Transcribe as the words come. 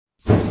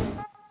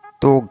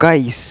तो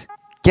गाइस,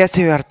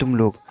 कैसे हो यार तुम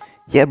लोग?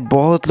 यार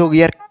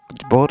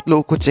बहुत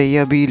लोग को चाहिए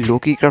अभी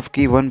लोकी क्राफ्ट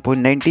की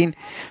 1.19।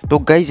 तो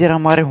गाइस यार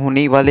हमारे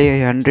होने ही वाले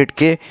हैं 100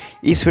 के।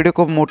 इस वीडियो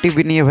को मोटिव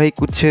भी नहीं है भाई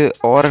कुछ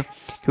और,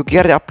 क्योंकि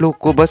यार आप लोग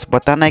को बस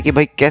बताना है कि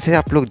भाई कैसे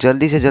आप लोग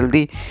जल्दी से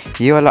जल्दी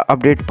ये वाला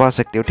अपडेट पा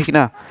सकते हो, ठीक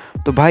ना।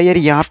 तो भाई यार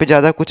यहाँ पे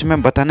ज़्यादा कुछ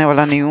मैं बताने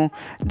वाला नहीं हूँ।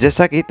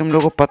 जैसा कि तुम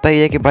लोगों को पता ही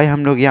है कि भाई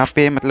हम लोग यहाँ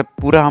पे मतलब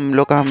पूरा हम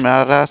लोग का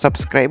हमारा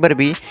सब्सक्राइबर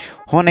भी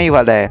होने ही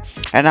वाला है।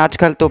 एंड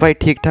आजकल तो भाई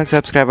ठीक ठाक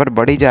सब्सक्राइबर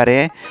बढ़ ही जा रहे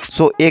हैं।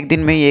 सो एक दिन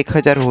में ही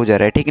 1000 हो जा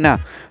रहा है, ठीक ना।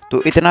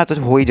 तो इतना तो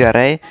हो ही जा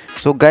रहा है।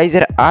 सो गाइज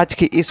यार आज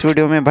की इस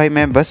वीडियो में भाई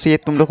मैं बस ये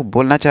तुम लोग को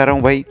बोलना चाह रहा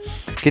हूँ भाई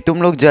कि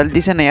तुम लोग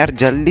जल्दी से ना यार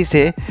जल्दी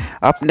से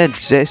अपने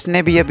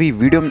जिसने भी अभी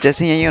वीडियो में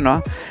जैसे ही हो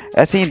ना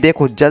ऐसे ही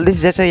देखो जल्दी से।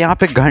 जैसे यहाँ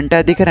पे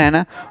घंटा दिख रहा है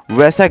ना,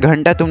 वैसा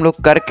घंटा तुम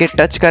लोग करके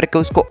टच करके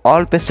उसको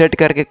ऑल पे सेट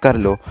करके कर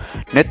लो।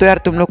 नहीं तो यार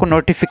तुम लोग को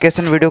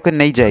नोटिफिकेशन वीडियो की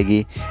नहीं जाएगी।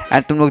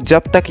 एंड तुम लोग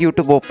जब तक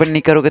यूट्यूब ओपन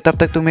नहीं करोगे तब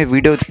तक तुम्हें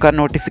वीडियो का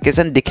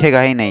नोटिफिकेशन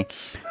दिखेगा ही नहीं।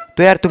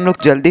 तो यार तुम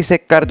लोग जल्दी से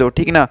कर दो,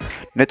 ठीक ना।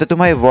 नहीं तो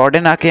तुम्हारे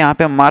वार्डन आके यहाँ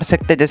पे मार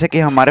सकते हैं, जैसे कि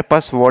हमारे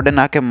पास वार्डन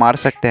आके मार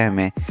सकते हैं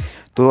हमें।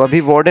 तो अभी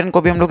वार्डन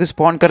को भी हम लोग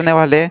स्पॉन करने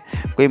वाले हैं,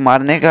 कोई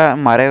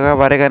मारेगा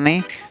वारेगा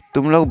नहीं।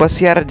 तुम लोग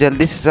बस यार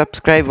जल्दी से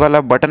सब्सक्राइब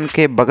वाला बटन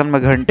के बगल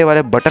में घंटे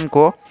वाले बटन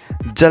को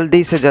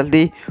जल्दी से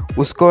जल्दी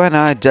उसको है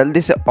ना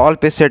जल्दी से ऑल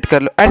पे सेट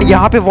कर लो। एंड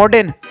यहाँ पे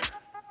वार्डन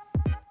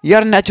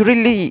यार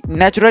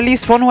नेचुरली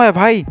स्पॉन हुआ है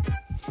भाई।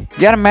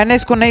 यार मैंने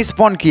इसको नहीं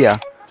स्पॉन किया,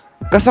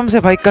 कसम से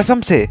भाई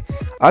कसम से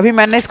अभी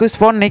मैंने इसको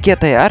स्पॉन नहीं किया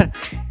था यार।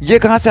 ये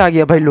कहाँ से आ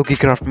गया भाई लोकी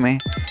क्राफ्ट में?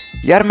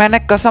 यार मैंने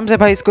कसम से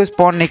भाई इसको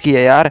स्पॉन नहीं किया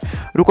यार।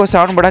 रुको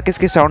साउंड बढ़ा के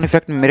इसकी साउंड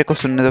इफेक्ट मेरे को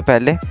सुनने दो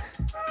पहले।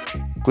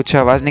 कुछ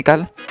आवाज़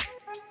निकाल।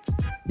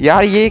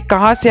 यार ये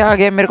कहाँ से आ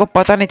गया मेरे को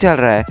पता नहीं चल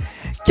रहा है।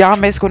 क्या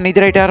मैं इसको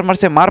नीदराइट आर्मर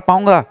से मार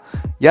पाऊँगा?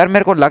 यार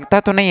मेरे को लगता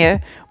तो नहीं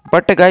है,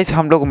 बट गाइस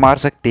हम लोग मार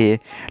सकते हैं।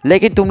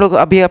 लेकिन तुम लोग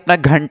अभी अपना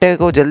घंटे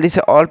को जल्दी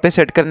से ऑल पे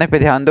सेट करने पे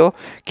ध्यान दो।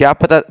 क्या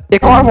पता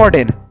एक और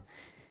वार्डन,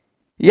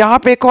 यहाँ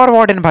पे एक और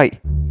वार्डन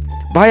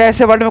भाई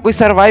ऐसे वर्ल्ड में कोई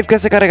सरवाइव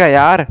कैसे करेगा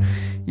यार?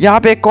 यहाँ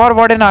पे एक और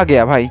वार्डन आ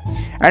गया भाई।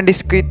 एंड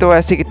इसकी तो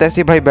ऐसी की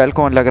तैसी भाई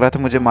बैलकॉन लग रहा था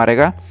मुझे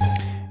मारेगा।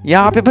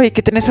 यहाँ पे भाई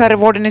कितने सारे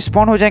वार्डन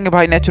स्पॉन हो जाएंगे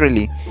भाई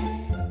नेचुरली।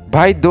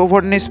 भाई 2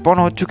 वार्डन स्पॉन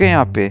हो चुके हैं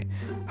यहाँ पे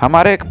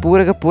हमारे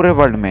पूरे के पूरे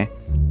वर्ल्ड में।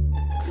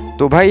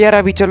 तो भाई यार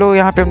अभी चलो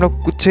यहाँ पे हम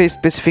लोग कुछ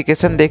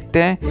स्पेसिफिकेशन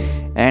देखते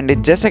हैं। एंड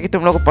जैसा कि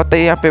तुम लोग को पता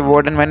है यहाँ पे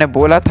वार्डन मैंने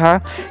बोला था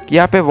कि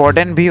यहाँ पे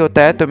वार्डन भी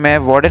होता है, तो मैं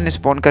वार्डन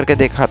स्पॉन करके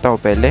दिखाता हूँ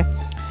पहले।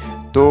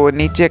 तो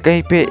नीचे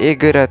कहीं पे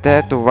एग रहता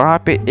है, तो वहाँ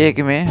पे एग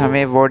में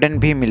हमें वार्डन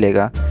भी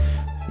मिलेगा।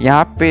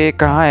 यहाँ पे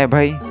कहाँ है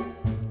भाई?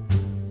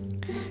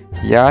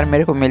 यार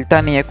मेरे को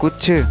मिलता नहीं है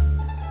कुछ।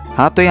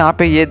 हाँ तो यहाँ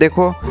पे ये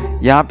देखो,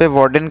 यहाँ पे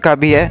वार्डन का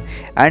भी है।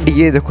 एंड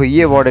ये देखो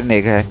ये वार्डन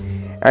एग है।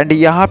 एंड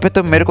यहाँ पे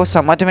तो मेरे को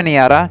समझ में नहीं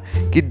आ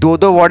रहा कि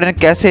 2 वार्डन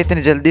कैसे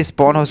इतने जल्दी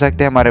स्पॉन हो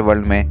सकते हैं हमारे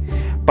वर्ल्ड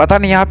में। पता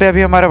नहीं यहाँ पे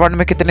अभी हमारे वर्ल्ड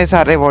में कितने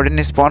सारे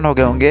वार्डन स्पॉन हो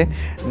गए होंगे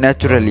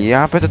नेचुरली।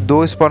 यहाँ पे तो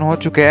 2 स्पॉन हो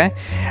चुके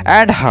हैं।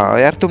 एंड हाँ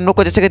यार तुम लोग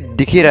को जैसे कि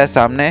दिख ही रहा है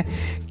सामने,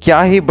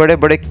 क्या ही बड़े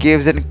बड़े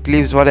केव्स एंड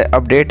क्लीव्स वाले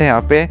अपडेट है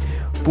यहाँ पे,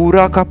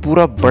 पूरा का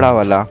पूरा बड़ा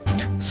वाला।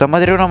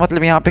 समझ रहे हो ना,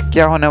 मतलब यहाँ पे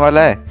क्या होने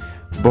वाला है?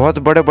 बहुत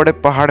बड़े बड़े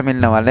पहाड़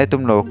मिलने वाले हैं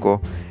तुम लोगों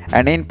को।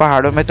 एंड इन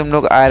पहाड़ों में तुम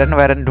लोग आयरन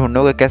वायरन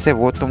ढूंढोगे कैसे,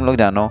 वो तुम लोग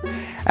जानो।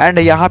 एंड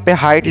यहाँ पे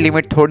हाइट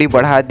लिमिट थोड़ी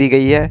बढ़ा दी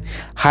गई है।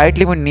 हाइट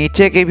लिमिट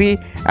नीचे के भी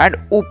एंड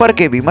ऊपर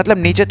के भी, मतलब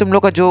नीचे तुम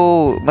लोग का जो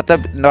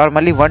मतलब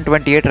नॉर्मली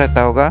 128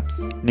 रहता होगा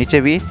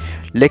नीचे भी,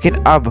 लेकिन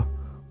अब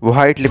वो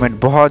हाइट लिमिट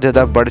बहुत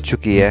ज़्यादा बढ़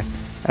चुकी है।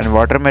 एंड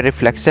वाटर में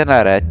रिफ्लेक्शन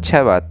आ रहा है,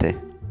 अच्छा बात है।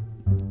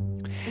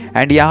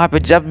 एंड यहाँ पे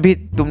जब भी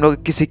तुम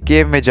लोग किसी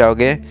केव में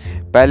जाओगे,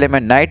 पहले मैं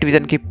नाइट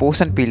विजन की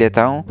पोशन पी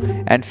लेता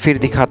हूँ एंड फिर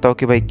दिखाता हूँ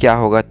कि भाई क्या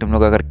होगा तुम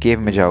लोग अगर केव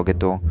में जाओगे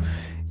तो।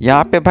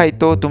 यहाँ पे भाई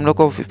तो तुम लोग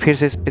को फिर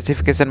से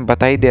स्पेसिफिकेशन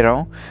बता ही दे रहा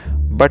हूँ,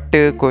 बट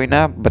कोई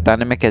ना,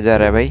 बताने में क्या जा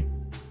रहा है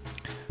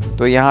भाई।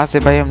 तो यहाँ से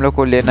भाई हम लोग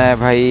को लेना है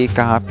भाई,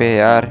 कहाँ पे है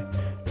यार?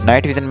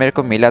 नाइट विजन मेरे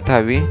को मिला था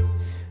अभी।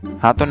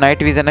 हाँ तो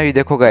नाइट विजन अभी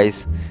देखो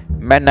गाइस,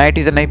 मैं नाइट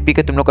विजन नहीं पी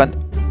के तुम लोग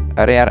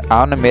का, अरे यार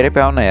आओ ना मेरे पे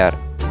आओ ना यार।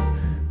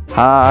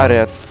 हाँ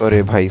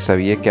अरे भाई सब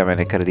ये क्या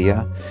मैंने कर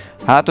दिया।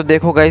 हाँ तो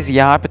देखो गाइस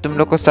यहाँ पे तुम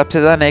लोग को सबसे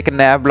ज़्यादा एक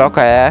नया ब्लॉक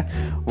आया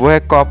है, वो है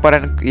कॉपर।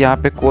 एंड यहाँ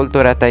पे कोल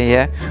तो रहता ही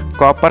है।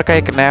 कॉपर का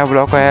एक नया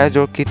ब्लॉक आया है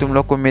जो कि तुम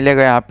लोग को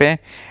मिलेगा यहाँ पे।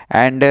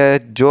 एंड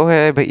जो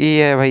है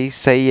भाई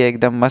सही है,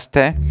 एकदम मस्त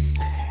है।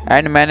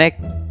 एंड मैंने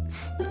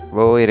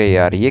वो अरे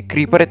यार ये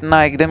क्रीपर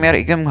इतना एकदम यार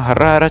एकदम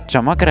हरा हरा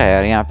चमक रहा है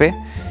यार यहाँ पे,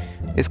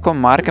 इसको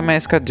मार के मैं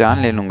इसका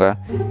जान ले लूँगा।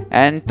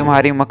 एंड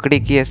तुम्हारी मकड़ी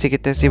की ऐसी की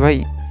तैसी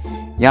भाई,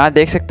 यहाँ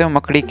देख सकते हो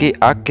मकड़ी की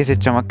आँख कैसे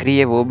चमक रही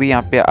है, वो भी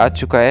यहाँ पे आ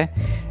चुका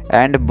है।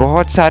 एंड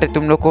बहुत सारे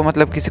तुम लोग को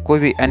मतलब किसी कोई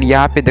भी, एंड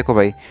यहाँ पे देखो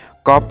भाई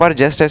copper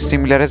just as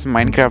similar as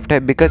Minecraft है।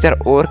 बिकॉज यार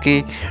और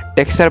की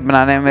टेक्सचर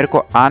बनाने में मेरे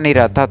को आ नहीं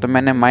रहा था, तो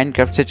मैंने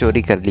माइनक्राफ्ट से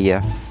चोरी कर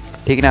लिया,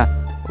 ठीक ना।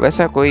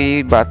 वैसा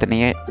कोई बात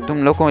नहीं है, तुम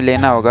लोग को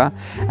लेना होगा।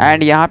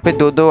 एंड यहाँ पे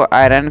 2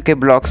 आयरन के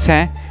ब्लॉक्स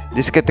हैं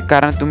जिसके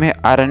कारण तुम्हें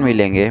आयरन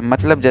मिलेंगे,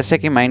 मतलब जैसे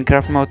कि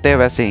माइनक्राफ्ट में होते हैं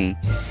वैसे ही।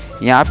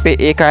 यहाँ पे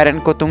एक आयरन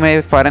को तुम्हें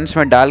फर्नेस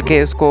में डाल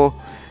के उसको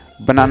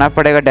बनाना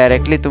पड़ेगा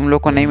डायरेक्टली, तुम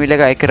लोग को नहीं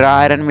मिलेगा। एक रॉ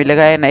आयरन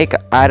मिलेगा या नहीं, एक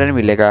आयरन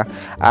मिलेगा।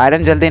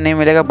 आयरन जल्दी नहीं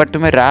मिलेगा, बट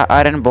तुम्हें रॉ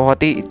आयरन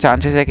बहुत ही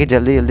चांसेस है कि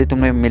जल्दी जल्दी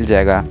तुम्हें मिल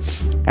जाएगा।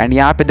 एंड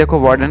यहाँ पे देखो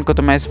वार्डन को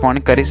तो मैं स्पॉन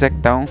कर ही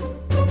सकता हूँ।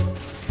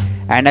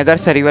 एंड अगर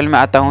सर्वाइवल में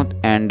आता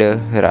हूँ, एंड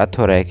रात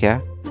हो रहा है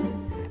क्या,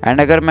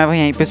 एंड अगर मैं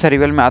यहीं पे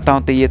सर्वाइवल में आता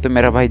हूँ तो ये तो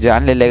मेरा भाई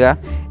जान ले लेगा।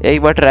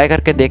 एक बार ट्राई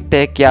करके देखते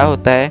हैं क्या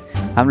होता है।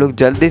 हम लोग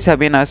जल्दी से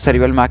अभी ना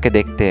सर्वाइवल में आके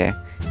देखते हैं।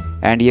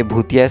 एंड ये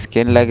भूतिया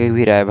स्कैन लगे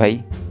भी रहा है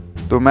भाई।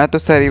 तो मैं तो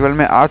सर्वाइवल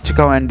में आ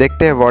चुका हूँ। एंड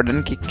देखते हैं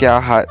वार्डन की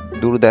क्या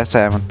दुर्दशा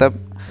है,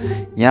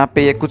 मतलब यहाँ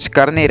पे ये कुछ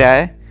कर नहीं रहा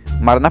है,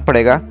 मरना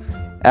पड़ेगा।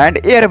 एंड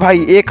यार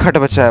भाई एक हट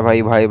बचा है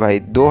भाई, भाई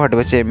 2 हट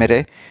बचे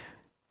मेरे,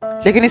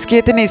 लेकिन इसकी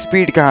इतनी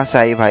स्पीड कहाँ से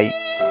आई भाई।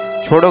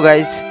 छोड़ो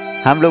गाइस,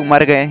 हम लोग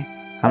मर गए,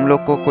 हम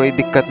लोग को कोई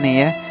दिक्कत नहीं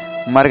है,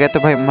 मर गए तो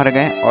भाई मर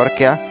गए और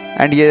क्या।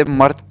 एंड ये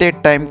मरते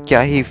टाइम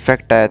क्या ही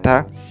इफेक्ट आया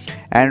था।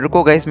 एंड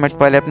रुको गाइस, मैं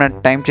पहले अपना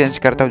टाइम चेंज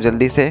करता हूँ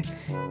जल्दी से,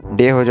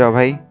 डे हो जाओ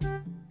भाई।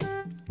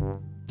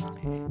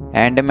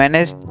 एंड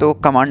मैंने तो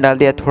कमांड डाल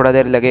दिया, थोड़ा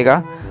देर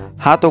लगेगा।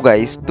 हाँ तो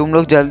गाइस तुम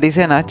लोग जल्दी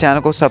से ना चैनल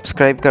को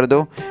सब्सक्राइब कर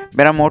दो।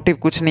 मेरा मोटिव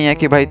कुछ नहीं है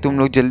कि भाई तुम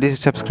लोग जल्दी से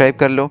सब्सक्राइब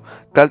कर लो,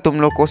 कल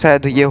तुम लोग को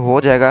शायद ये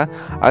हो जाएगा।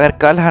 अगर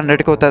कल 100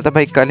 के होता है तो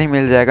भाई कल ही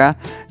मिल जाएगा,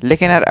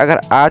 लेकिन यार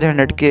अगर आज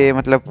 100 के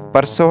मतलब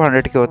परसों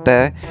 100 के होता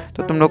है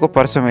तो तुम लोग को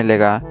परसों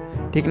मिलेगा,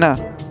 ठीक ना।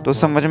 तो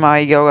समझ में आ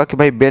ही गया होगा कि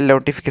भाई बेल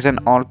नोटिफिकेशन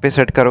ऑल पे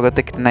सेट करोगे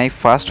तो कितना ही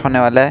फास्ट होने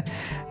वाला है।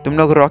 तुम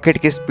लोग रॉकेट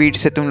की स्पीड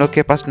से तुम लोग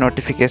के पास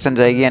नोटिफिकेशन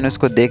जाएगी, यानी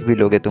उसको देख भी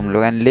लोगे तुम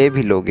लोग, एंड ले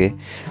भी लोगे।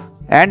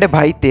 एंड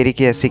भाई तेरी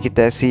की ऐसी की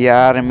तैसी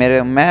यार,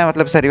 मैं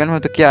मतलब सर्वाइवल में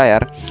तो क्या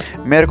यार,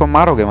 मेरे को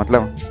मारोगे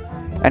मतलब।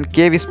 एंड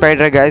केव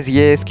स्पाइडर गाइस,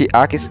 ये इसकी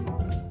आँख इस,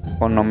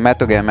 ओ नो, मैं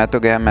तो गया, मैं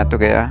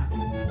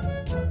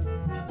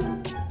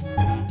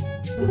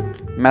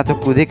तो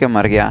खुद ही के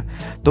मर गया।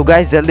 तो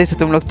गाइस जल्दी से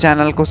तुम लोग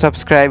चैनल को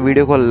सब्सक्राइब,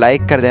 वीडियो को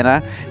लाइक कर देना,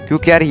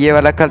 क्योंकि यार ये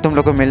वाला कल तुम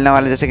लोग को मिलने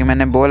वाला है जैसे कि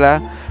मैंने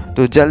बोला।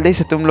 तो जल्दी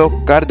से तुम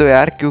लोग कर दो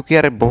यार, क्योंकि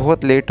यार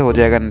बहुत लेट हो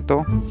जाएगा नहीं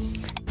तो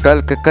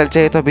कल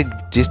चाहिए। तो अभी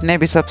जिसने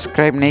भी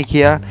सब्सक्राइब नहीं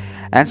किया,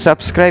 एंड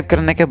सब्सक्राइब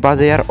करने के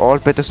बाद यार ऑल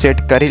पे तो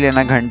सेट कर ही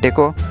लेना घंटे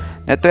को,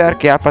 नहीं तो यार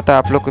क्या पता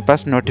आप लोग के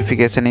पास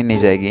नोटिफिकेशन ही नहीं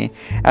जाएगी।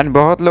 एंड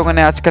बहुत लोगों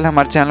ने आजकल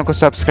हमारे चैनल को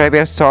सब्सक्राइब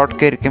यार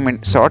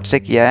शॉर्ट से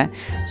किया है,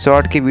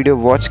 शॉर्ट की वीडियो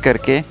वॉच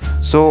करके।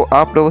 सो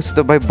आप लोगों से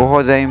तो भाई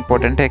बहुत ज़्यादा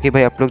इंपॉर्टेंट है कि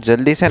भाई आप लोग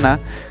जल्दी से ना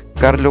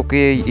कर लो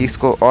कि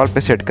इसको ऑल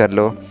पे सेट कर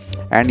लो।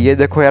 एंड ये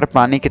देखो यार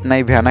पानी कितना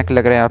ही भयानक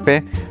लग रहा है, यहाँ पे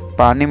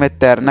पानी में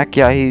तैरना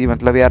क्या ही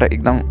मतलब यार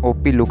एकदम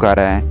ओपी लुक आ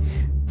रहा है,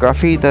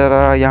 काफ़ी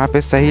तरह यहाँ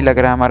पे सही लग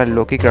रहा है हमारा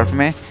लोकी क्राफ्ट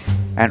में।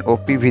 एंड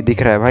ओपी भी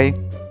दिख रहा है भाई।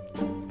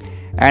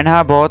 एंड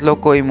हाँ बहुत लोग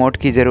को इमोट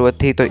की ज़रूरत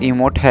थी, तो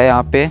इमोट है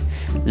यहाँ पे,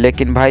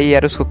 लेकिन भाई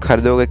यार उसको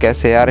खरीदोगे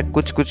कैसे यार।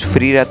 कुछ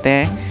फ्री रहते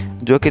हैं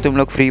जो कि तुम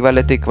लोग फ्री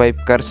वाले तो इक्वाइप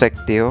कर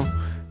सकते हो,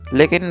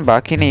 लेकिन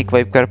बाकी नहीं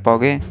इक्वाइप कर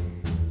पाओगे।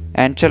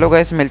 एंड चलो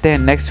गाइस मिलते हैं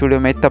नेक्स्ट वीडियो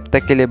में, तब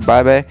तक के लिए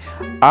बाय बाय।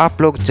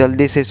 आप लोग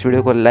जल्दी से इस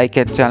वीडियो को लाइक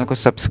एंड चैनल को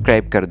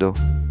सब्सक्राइब कर दो।